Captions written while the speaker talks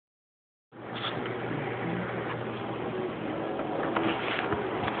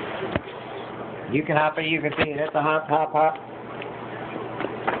You can hop it, you can see it. That's a hop, hop, hop.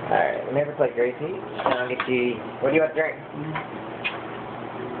 Alright, remember to play Gracie. And I'll get you, what do you want to drink?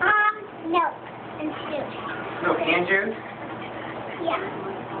 Milk and juice. Milk and juice? Yeah.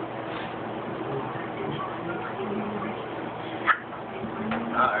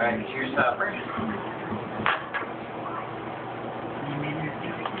 Alright, get your supper.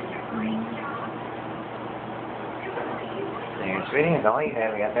 There, sweetie, is all you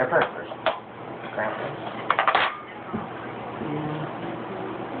have. We got there first.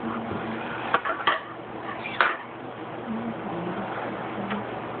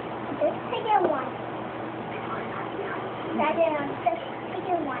 Just one. Just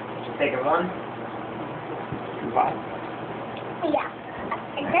one. Taking one? What? Yeah.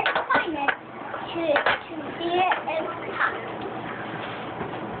 And this one is to see it in hot.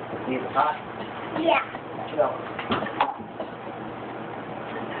 See if it's hot? Yeah. No.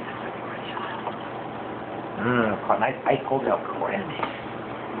 Nice ice cold milk for you.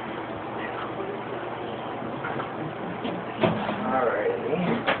 Alrighty.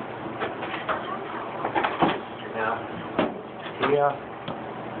 Now, see ya.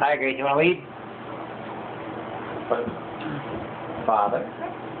 Hi, Gracie. You want to lead? Father,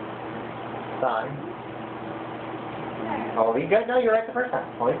 Son, Holy. Good. No, you're right the first time.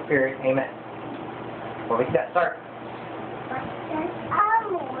 Holy Spirit. Amen. Holy Spirit. Start.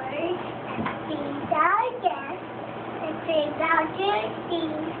 Our Lord, feed our guests, and feed our deeds,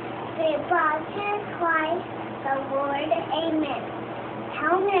 feed God Christ, the Lord. Amen.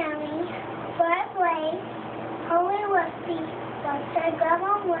 Hail Mary, full of grace, Holy was thee, blessed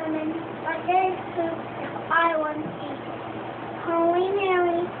among women, blessed is fruit of thy womb, Jesus. Holy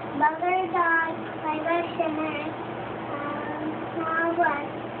Mary, Mother of God, pray for us sinners, now and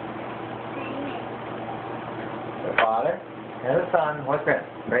blessed. Amen. The Father, and the Son, Holy Spirit.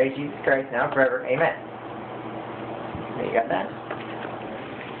 Praise Jesus Christ, now and forever. Amen. Okay, you got that?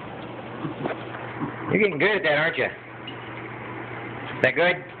 You're getting good at that, aren't you? Is that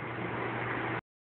good?